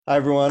Hi,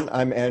 everyone.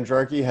 I'm Andrew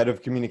Archie, Head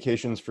of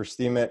Communications for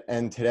Steemit,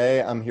 and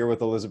today I'm here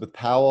with Elizabeth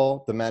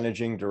Powell, the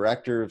Managing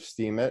Director of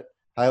Steemit.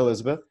 Hi,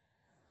 Elizabeth.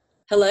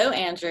 Hello,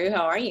 Andrew.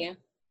 How are you?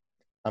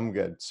 I'm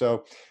good.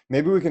 So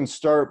maybe we can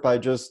start by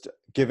just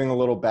giving a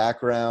little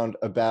background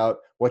about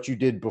what you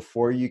did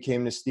before you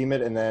came to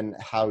Steemit and then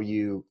how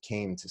you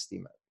came to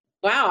Steemit.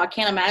 Wow, I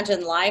can't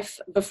imagine life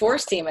before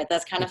Steemit.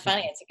 That's kind of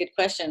funny. It's a good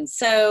question.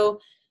 So,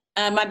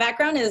 my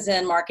background is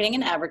in marketing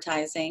and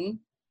advertising.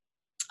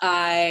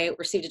 I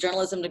received a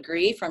journalism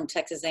degree from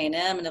Texas A&M and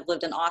M and have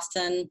lived in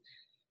Austin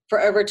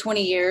for over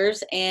 20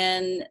 years.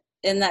 And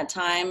in that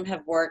time,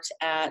 have worked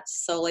at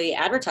solely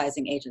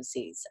advertising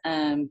agencies,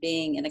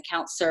 being in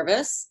account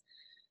service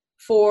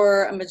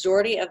for a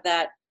majority of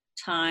that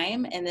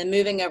time, and then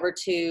moving over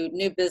to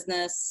new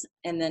business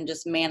and then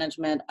just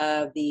management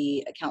of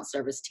the account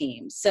service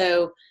team.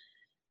 So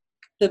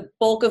the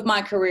bulk of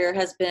my career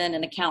has been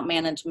in account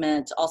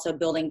management, also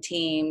building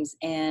teams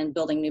and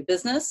building new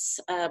business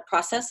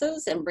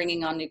processes and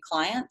bringing on new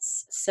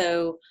clients.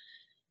 So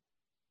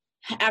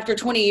after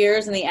 20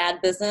 years in the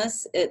ad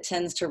business, it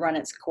tends to run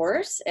its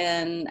course.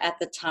 And at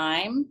the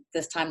time,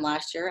 this time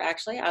last year,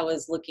 actually, I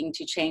was looking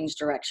to change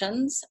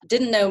directions.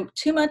 Didn't know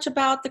too much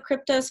about the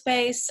crypto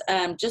space,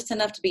 just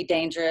enough to be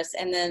dangerous.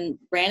 And then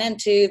ran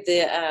into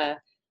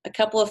a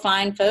couple of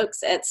fine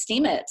folks at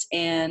Steemit.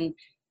 And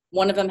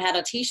one of them had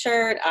a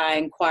t-shirt. I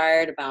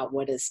inquired about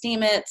what is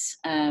Steemit,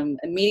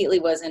 immediately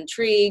was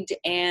intrigued,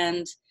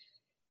 and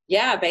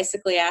yeah,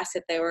 basically asked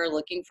if they were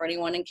looking for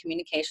anyone in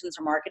communications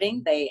or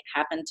marketing. They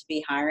happened to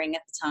be hiring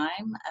at the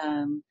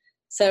time.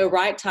 So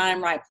right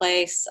time, right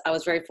place. I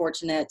was very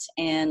fortunate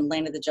and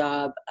landed the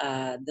job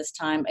this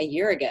time a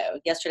year ago.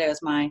 Yesterday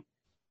was my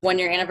 1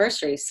 year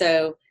anniversary.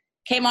 So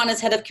came on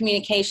as head of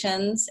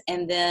communications.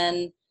 And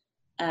then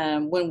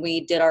when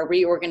we did our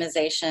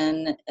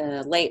reorganization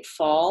late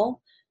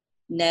fall,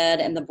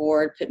 Ned and the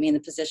board put me in the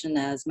position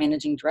as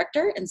managing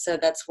director. And so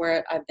that's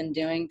where I've been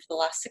doing for the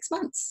last 6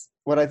 months.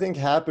 What I think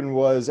happened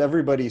was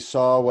everybody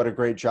saw what a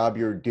great job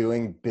you're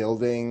doing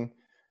building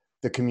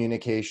the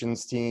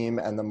communications team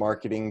and the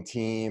marketing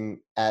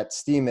team at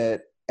Steemit,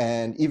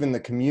 and even the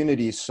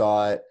community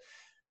saw it.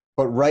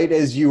 But right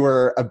as you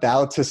were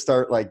about to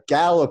start like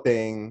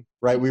galloping,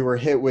 right, we were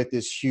hit with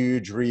this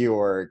huge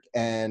reorg,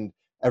 and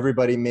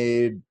everybody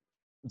made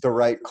the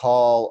right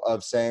call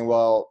of saying,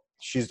 well,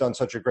 she's done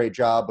such a great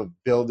job of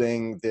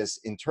building this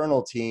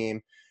internal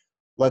team.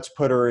 Let's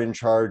put her in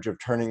charge of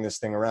turning this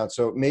thing around.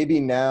 So maybe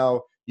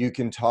now you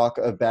can talk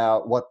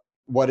about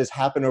what has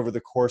happened over the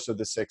course of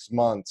the 6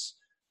 months.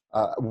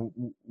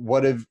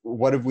 What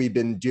have we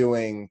been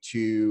doing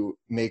to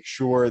make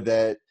sure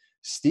that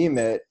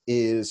Steemit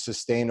is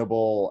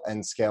sustainable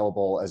and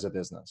scalable as a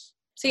business?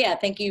 So yeah,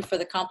 thank you for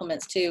the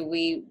compliments too.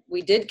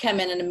 We did come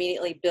in and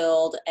immediately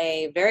build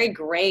a very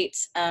great,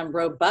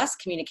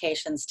 robust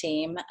communications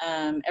team.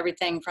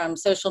 Everything from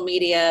social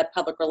media,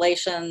 public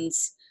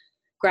relations,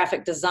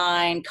 graphic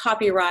design,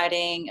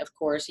 copywriting, of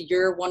course,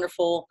 your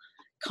wonderful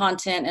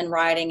content and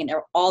writing and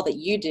all that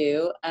you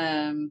do.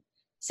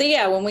 So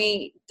yeah, when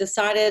we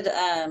decided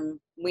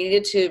we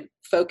needed to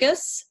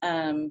focus,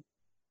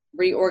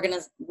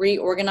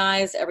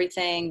 reorganize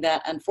everything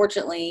that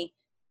unfortunately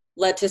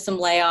led to some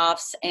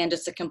layoffs and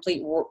just a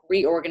complete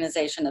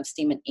reorganization of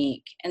Steemit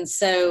Inc. And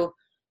so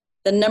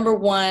the number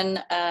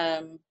one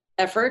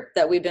effort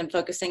that we've been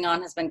focusing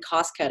on has been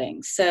cost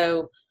cutting.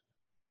 So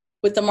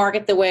with the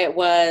market the way it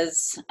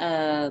was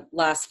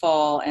last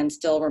fall and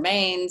still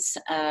remains,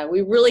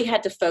 we really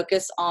had to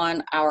focus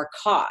on our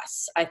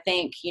costs. I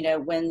think,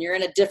 when you're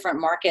in a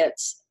different market,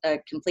 a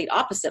complete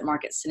opposite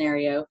market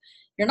scenario,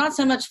 you're not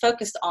so much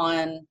focused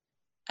on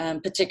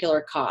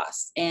particular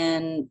costs.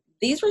 And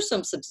these were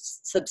some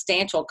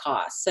substantial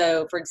costs.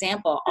 So, for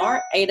example,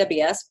 our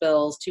AWS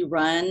bills to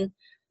run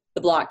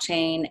the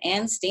blockchain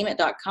and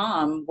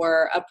Steemit.com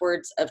were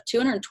upwards of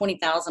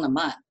 $220,000 a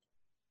month.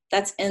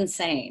 That's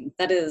insane.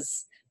 That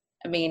is,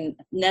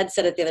 Ned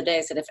said it the other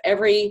day, said if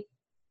every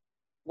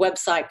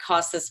website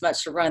cost this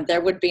much to run, there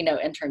would be no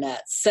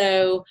internet.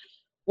 So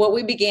what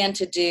we began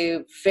to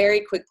do very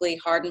quickly,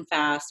 hard and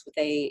fast, with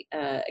a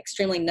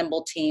extremely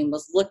nimble team,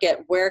 was look at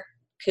where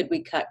could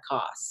we cut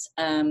costs.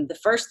 The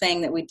first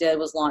thing that we did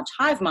was launch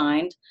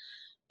HiveMind,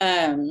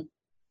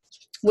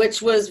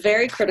 which was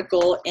very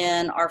critical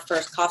in our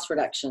first cost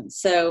reduction.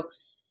 So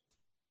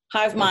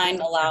HiveMind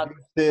allowed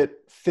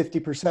it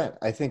 50%.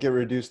 I think it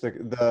reduced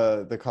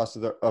the cost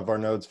of our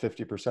nodes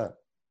 50%.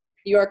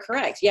 You are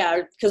correct.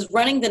 Yeah, because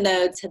running the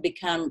nodes had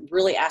become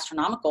really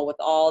astronomical with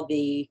all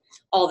the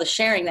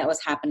sharing that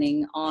was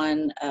happening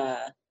on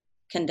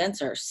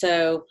Condenser.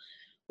 So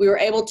we were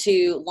able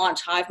to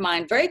launch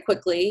HiveMind very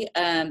quickly.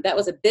 That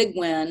was a big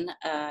win,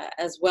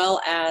 as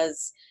well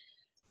as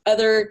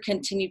other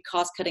continued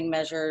cost-cutting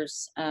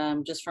measures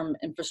just from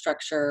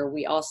infrastructure.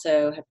 We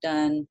also have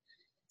done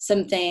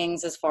some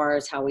things as far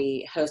as how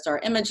we host our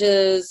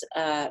images.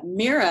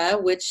 Mira,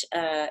 which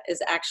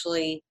is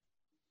actually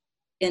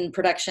in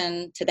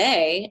production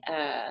today,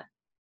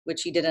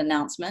 which you did an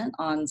announcement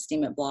on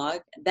Steemit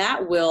blog,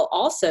 that will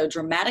also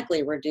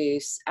dramatically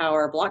reduce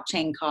our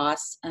blockchain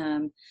costs.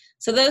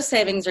 So those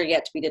savings are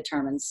yet to be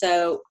determined.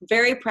 So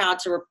very proud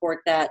to report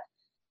that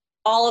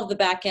all of the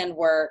back end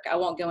work, I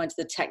won't go into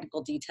the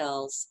technical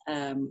details.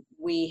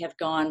 We have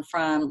gone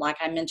from, like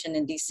I mentioned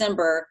in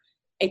December,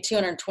 a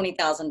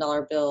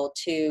 $220,000 bill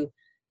to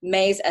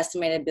May's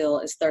estimated bill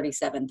is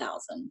 $37,000.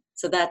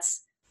 So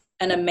that's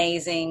an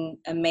amazing,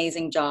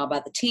 amazing job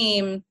by the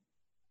team.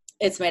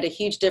 It's made a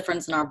huge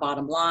difference in our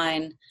bottom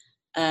line.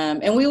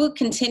 And we will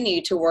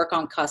continue to work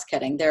on cost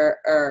cutting. There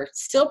are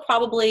still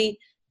probably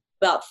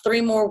about 3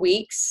 more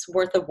weeks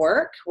worth of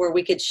work where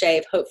we could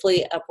shave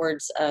hopefully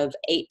upwards of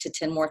 8 to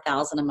 10 more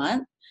thousand a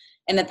month.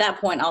 And at that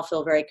point, I'll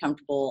feel very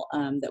comfortable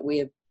that we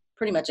have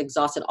pretty much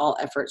exhausted all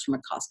efforts from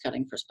a cost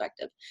cutting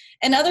perspective.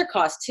 And other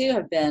costs too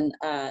have been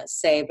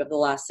saved over the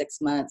last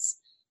 6 months,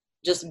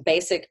 just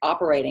basic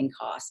operating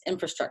costs,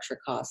 infrastructure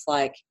costs,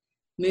 like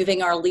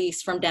moving our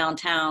lease from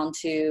downtown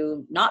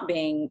to not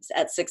being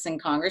at 6th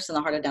and Congress in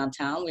the heart of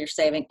downtown. We're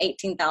saving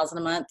 $18,000 a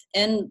month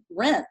in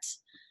rent.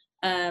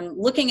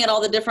 Looking at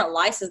all the different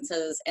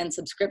licenses and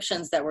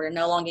subscriptions that we're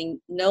no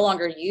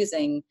longer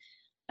using,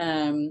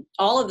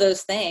 all of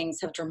those things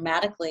have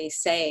dramatically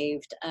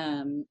saved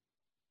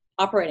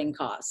operating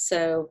costs.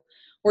 So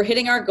we're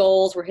hitting our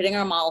goals, we're hitting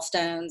our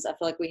milestones. I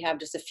feel like we have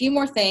just a few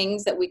more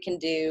things that we can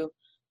do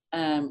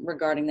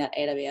regarding that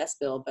AWS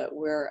bill, but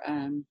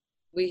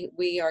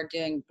we are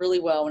doing really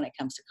well when it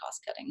comes to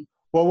cost cutting.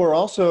 Well, we're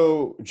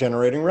also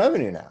generating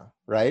revenue now,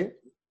 right?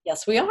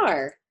 Yes, we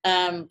are.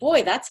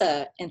 Boy, that's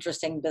a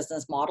interesting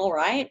business model,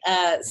 right?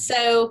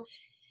 So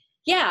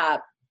yeah,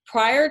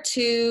 prior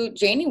to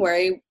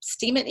January,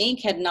 Steemit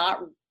Inc. had not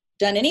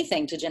done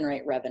anything to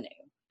generate revenue.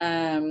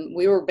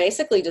 We were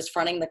basically just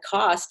fronting the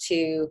cost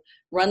to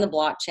run the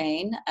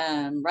blockchain,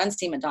 run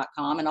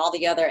Steemit.com, and all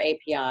the other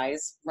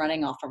APIs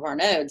running off of our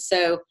nodes.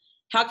 So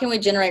how can we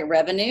generate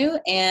revenue,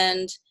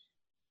 and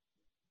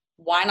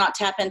why not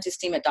tap into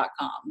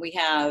Steemit.com? We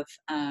have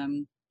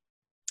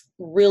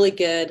really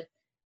good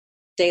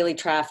daily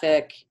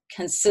traffic,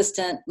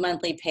 consistent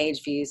monthly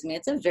page views. I mean,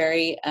 it's a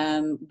very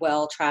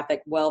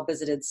well-trafficked,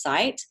 well-visited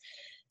site.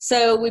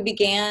 So we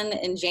began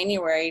in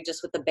January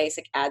just with the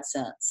basic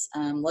AdSense.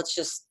 Let's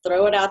just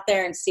throw it out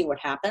there and see what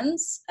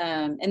happens,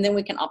 and then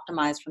we can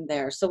optimize from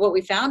there. So what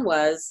we found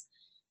was,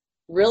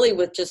 really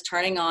with just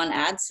turning on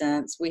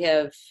AdSense, we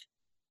have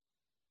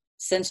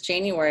since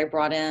January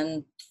brought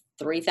in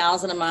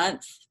 $3,000 a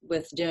month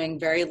with doing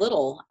very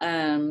little.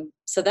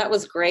 So that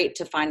was great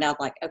to find out,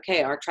 like,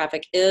 okay, our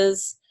traffic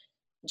is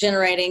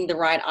generating the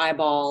right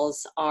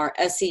eyeballs, our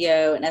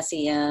SEO and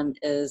SEM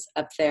is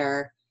up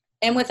there,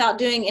 and without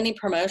doing any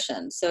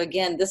promotion. So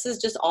again, this is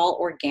just all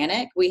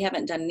organic. We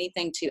haven't done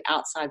anything to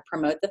outside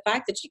promote the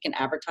fact that you can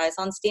advertise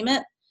on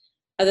Steemit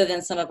other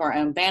than some of our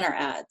own banner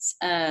ads.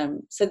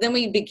 So then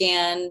we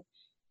began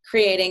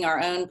creating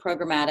our own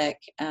programmatic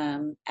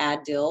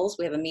ad deals.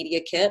 We have a media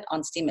kit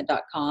on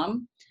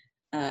Steemit.com.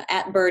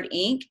 @Bird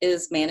Inc.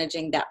 is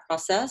managing that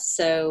process.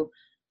 So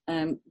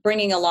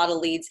bringing a lot of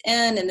leads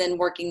in and then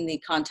working the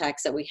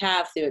contacts that we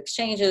have through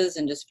exchanges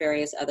and just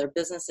various other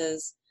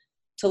businesses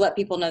to let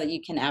people know that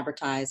you can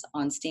advertise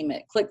on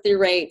Steemit. Click-through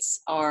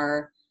rates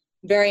are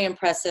very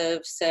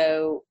impressive.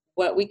 So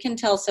what we can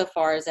tell so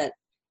far is that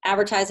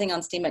advertising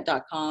on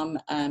Steemit.com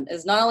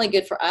is not only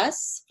good for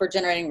us for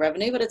generating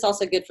revenue, but it's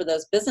also good for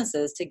those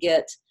businesses to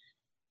get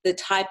the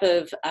type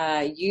of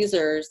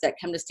users that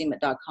come to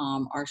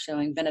Steemit.com are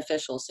showing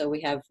beneficial. So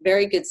we have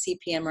very good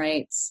CPM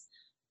rates.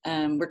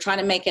 We're trying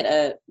to make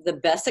it the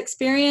best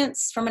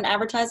experience from an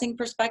advertising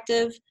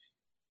perspective.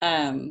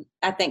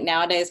 I think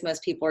nowadays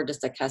most people are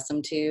just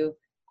accustomed to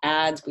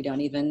ads. We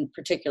don't even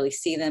particularly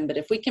see them. But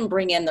if we can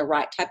bring in the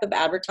right type of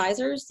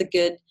advertisers, the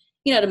good,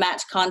 to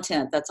match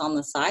content that's on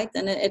the site,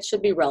 then it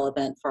should be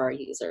relevant for our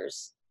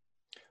users.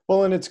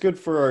 Well, and it's good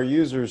for our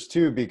users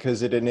too,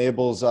 because it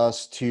enables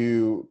us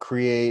to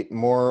create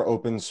more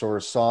open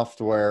source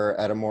software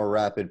at a more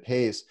rapid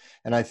pace.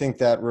 And I think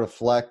that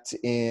reflects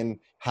in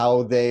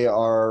how they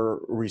are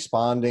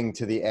responding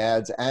to the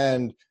ads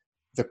and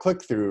the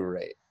click-through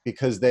rate,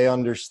 because they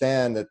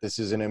understand that this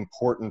is an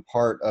important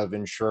part of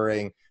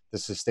ensuring the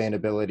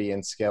sustainability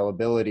and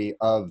scalability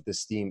of the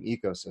Steem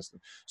ecosystem.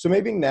 So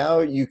maybe now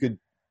you could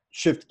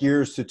shift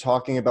gears to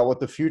talking about what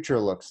the future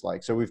looks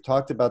like. So we've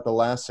talked about the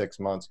last 6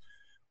 months.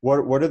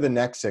 What are the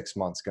next 6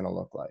 months going to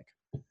look like?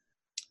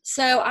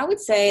 So I would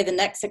say the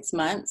next 6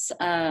 months,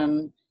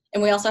 and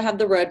we also have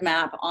the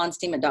roadmap on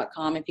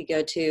Steemit.com. If you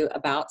go to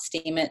About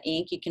Steemit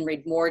Inc., you can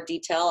read more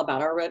detail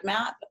about our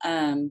roadmap.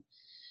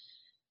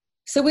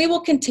 So we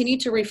will continue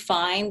to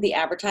refine the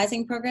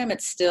advertising program.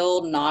 It's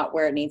still not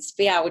where it needs to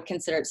be. I would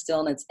consider it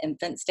still in its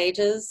infant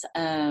stages.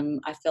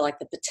 I feel like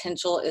the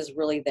potential is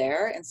really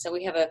there. And so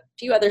we have a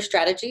few other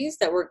strategies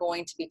that we're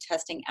going to be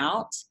testing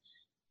out.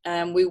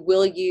 We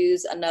will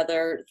use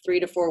another 3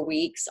 to 4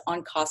 weeks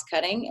on cost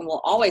cutting, and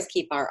we'll always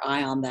keep our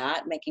eye on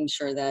that, making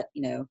sure that,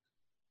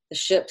 the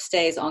ship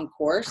stays on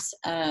course.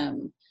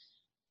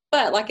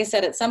 But like I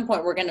said, at some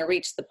point we're going to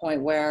reach the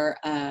point where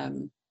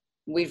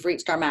we've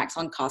reached our max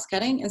on cost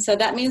cutting. And so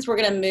that means we're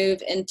going to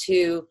move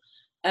into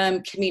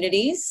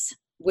communities,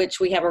 which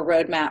we have a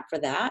roadmap for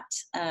that.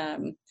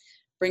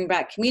 Bring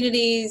back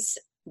communities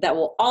that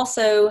will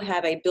also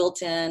have a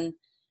built-in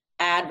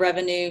ad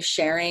revenue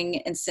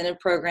sharing incentive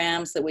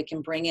programs that we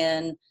can bring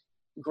in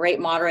great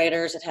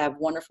moderators that have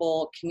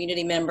wonderful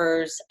community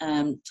members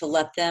to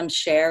let them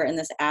share in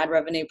this ad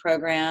revenue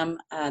program.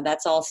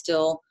 That's all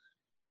still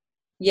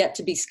yet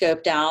to be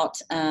scoped out,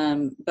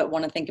 but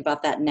want to think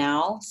about that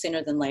now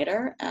sooner than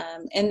later.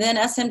 And then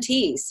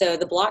SMT, so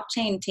the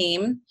blockchain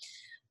team,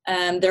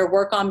 their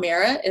work on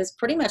Mira is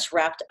pretty much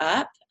wrapped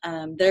up.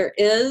 There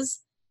is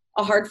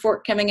a hard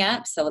fork coming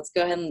up, so let's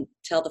go ahead and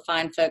tell the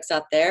fine folks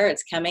out there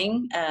it's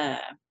coming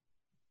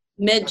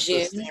mid-June.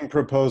 The Steam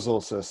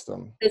proposal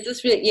system.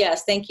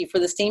 Yes, thank you for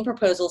the Steam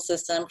proposal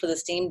system for the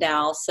Steam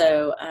DAO.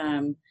 So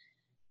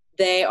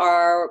they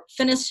are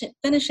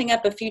finishing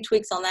up a few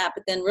tweaks on that,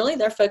 but then really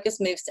their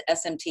focus moves to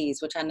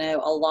SMTs, which I know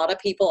a lot of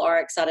people are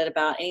excited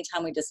about.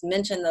 Anytime we just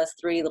mention those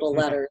three little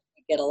letters,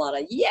 we get a lot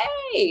of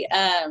yay.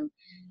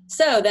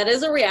 So that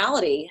is a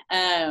reality.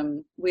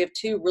 We have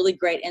two really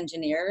great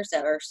engineers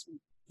that are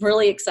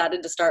really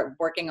excited to start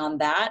working on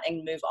that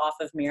and move off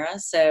of Mira.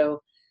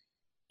 So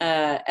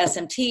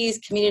SMTs,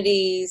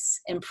 communities,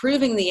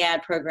 improving the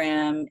ad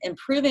program,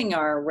 improving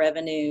our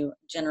revenue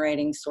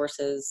generating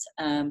sources,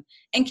 and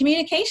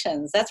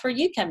communications. That's where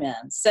you come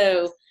in.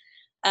 So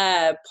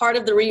part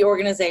of the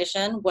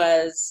reorganization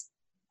was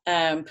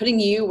putting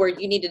you where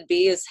you needed to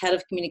be as head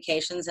of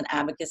communications and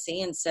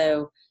advocacy. And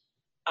so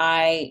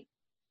I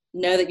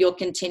know that you'll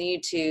continue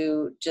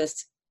to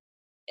just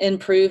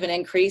improve and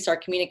increase our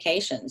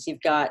communications.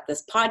 You've got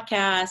this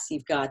podcast,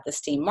 you've got the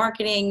Steam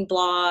marketing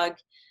blog,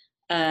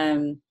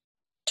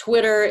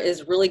 Twitter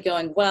is really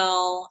going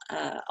well,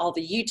 all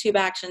the YouTube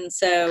actions.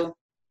 So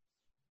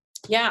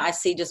yeah, I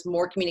see just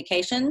more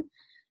communication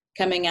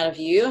coming out of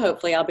you.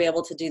 Hopefully I'll be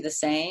able to do the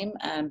same,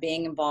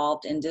 being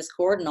involved in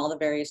Discord and all the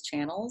various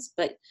channels.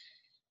 But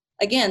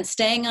again,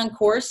 staying on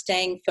course,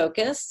 staying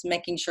focused,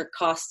 making sure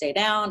costs stay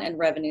down and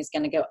revenue is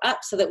going to go up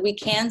so that we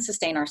can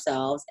sustain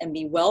ourselves and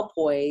be well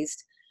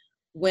poised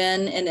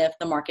when and if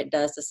the market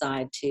does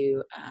decide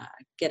to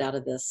get out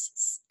of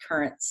this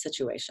current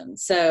situation.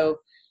 So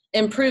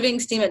improving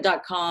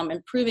Steemit.com,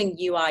 improving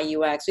UI,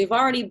 UX. We've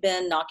already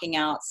been knocking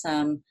out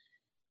some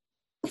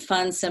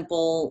fun,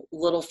 simple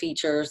little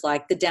features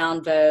like the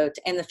downvote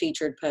and the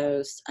featured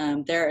post.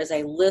 There is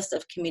a list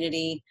of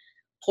community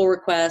pull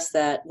requests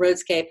that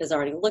Roadscape has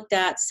already looked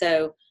at.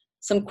 So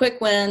some quick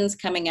wins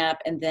coming up,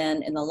 and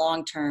then in the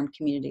long term,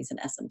 communities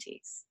and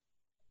SMTs.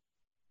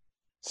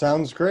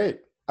 Sounds great.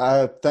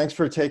 Thanks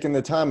for taking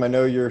the time. I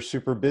know you're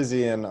super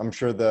busy, and I'm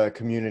sure the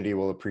community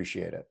will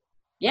appreciate it.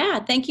 Yeah,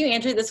 thank you,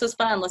 Andrew. This was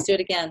fun. Let's do it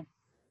again.